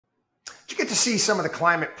to see some of the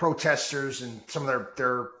climate protesters and some of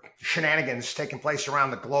their shenanigans taking place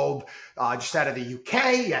around the globe. Just out of the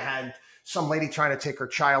UK, you had some lady trying to take her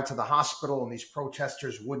child to the hospital, and these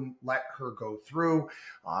protesters wouldn't let her go through.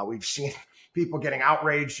 We've seen people getting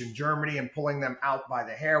outraged in Germany and pulling them out by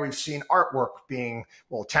the hair. We've seen artwork being,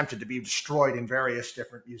 attempted to be destroyed in various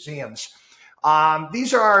different museums.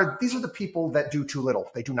 These are the people that do too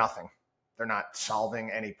little. They do nothing. They're not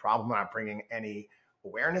solving any problem, not bringing any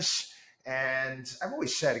awareness. And I've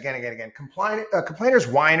always said again, complainers,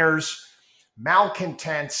 whiners,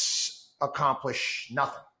 malcontents accomplish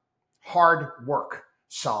nothing. Hard work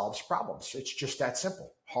solves problems. It's just that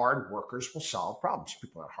simple. Hard workers will solve problems.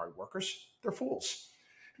 People aren't hard workers. They're fools.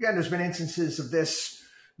 Again, there's been instances of this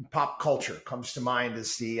in pop culture. Comes to mind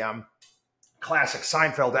is the classic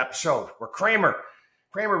Seinfeld episode where Kramer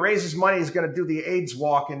raises money. He's going to do the AIDS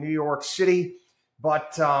walk in New York City,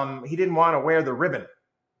 but he didn't want to wear the ribbon.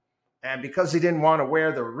 And because he didn't want to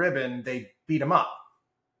wear the ribbon, they beat him up.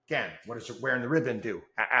 Again, what does wearing the ribbon do?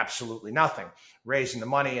 Absolutely nothing. Raising the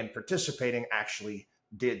money and participating actually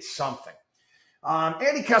did something.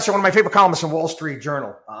 Andy Kessler, one of my favorite columnists in Wall Street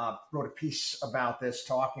Journal, wrote a piece about this,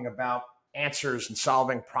 talking about answers and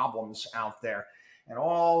solving problems out there and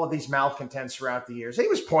all of these malcontents throughout the years. He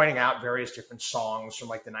was pointing out various different songs from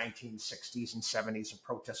like the 1960s and 70s and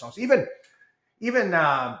protest songs, even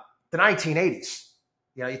the 1980s.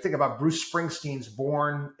 You know, you think about Bruce Springsteen's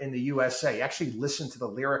Born in the USA. You actually listen to the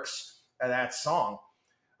lyrics of that song.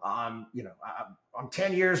 I'm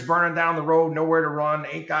 10 years burning down the road, nowhere to run,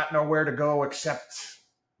 ain't got nowhere to go except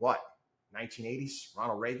what? 1980s,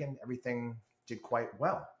 Ronald Reagan, everything did quite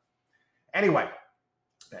well. Anyway,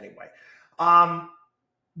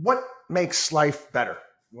 what makes life better?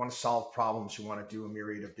 You want to solve problems, you want to do a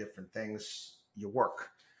myriad of different things, you work.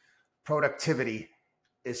 Productivity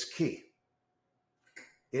is key.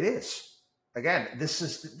 It is. Again, this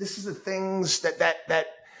is the things that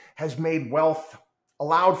has made wealth,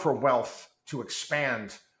 allowed for wealth to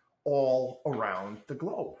expand all around the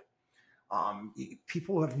globe.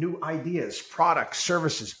 People have new ideas, products,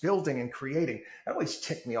 services, building and creating. That always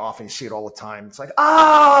ticked me off, and you see it all the time. It's like,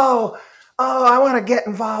 I want to get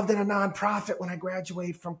involved in a nonprofit when I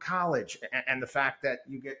graduate from college. And the fact that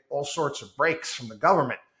you get all sorts of breaks from the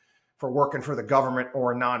government for working for the government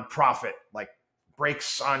or a nonprofit, like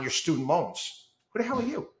breaks on your student loans. Who the hell are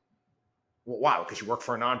you? Well, wow, because you work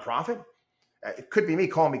for a nonprofit? It could be me,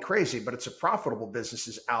 calling me crazy, but it's a profitable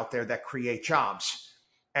businesses out there that create jobs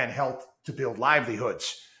and help to build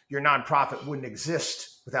livelihoods. Your nonprofit wouldn't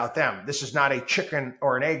exist without them. This is not a chicken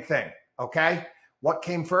or an egg thing, okay? What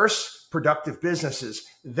came first? Productive businesses,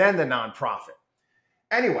 then the nonprofit.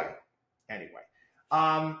 Anyway,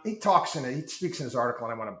 he speaks in his article,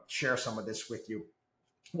 and I want to share some of this with you.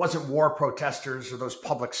 It wasn't war protesters or those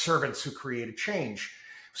public servants who created change.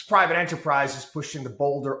 It was private enterprises pushing the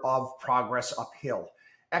boulder of progress uphill.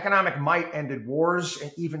 Economic might ended wars and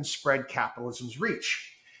even spread capitalism's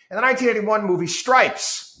reach. In the 1981 movie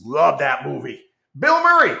Stripes, love that movie, Bill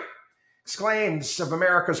Murray exclaims of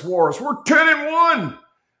America's wars, "We're 10-1.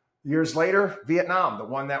 Years later, Vietnam, the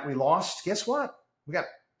one that we lost, guess what? We got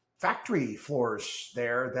factory floors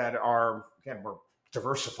there that are, again, we're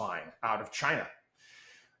diversifying out of China.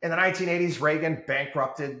 In the 1980s, Reagan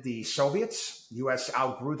bankrupted the Soviets. U.S.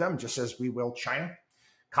 outgrew them, just as we will China.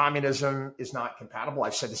 Communism is not compatible.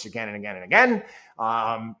 I've said this again and again and again.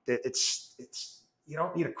 You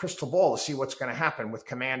don't need a crystal ball to see what's going to happen with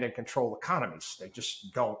command and control economies. They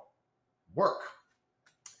just don't work.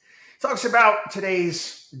 Talks about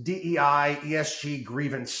today's DEI, ESG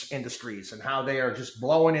grievance industries and how they are just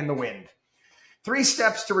blowing in the wind. 3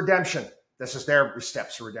 steps to redemption. This is their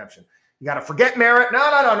steps to redemption. You got to forget merit.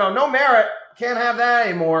 No merit. Can't have that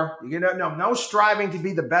anymore. No striving to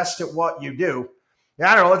be the best at what you do.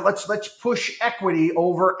 Yeah, I don't know. Let's push equity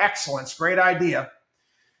over excellence. Great idea.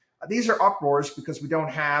 These are uproars because we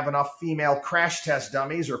don't have enough female crash test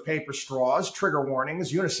dummies or paper straws, trigger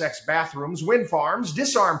warnings, unisex bathrooms, wind farms,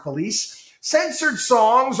 disarm police, censored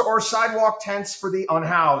songs, or sidewalk tents for the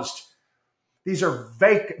unhoused. These are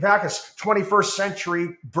vacuous 21st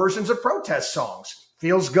century versions of protest songs.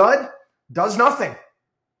 Feels good, does nothing.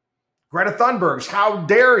 Greta Thunberg's "How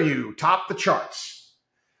Dare You" topped the charts.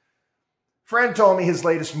 Friend told me his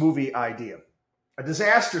latest movie idea. A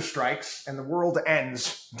disaster strikes and the world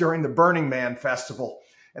ends during the Burning Man festival,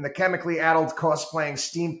 and the chemically addled cosplaying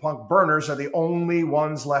steampunk burners are the only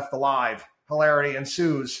ones left alive. Hilarity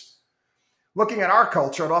ensues. Looking at our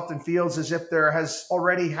culture, it often feels as if there has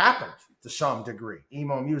already happened to some degree.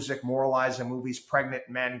 Emo music, moralizing movies, pregnant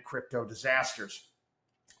men, crypto disasters.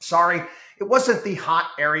 Sorry, it wasn't the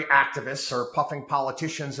hot, airy activists or puffing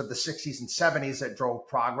politicians of the 60s and 70s that drove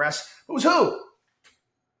progress. It was who?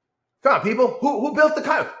 Come on, people. Who built the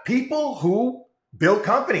company? People who built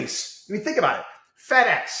companies. I mean, think about it.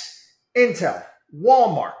 FedEx, Intel,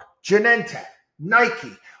 Walmart, Genentech,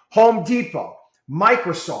 Nike, Home Depot,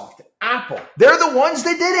 Microsoft, Apple. They're the ones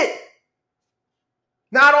that did it.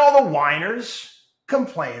 Not all the whiners,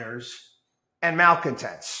 complainers, and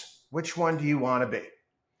malcontents. Which one do you want to be?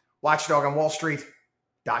 WatchDog on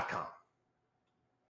WallStreet.com.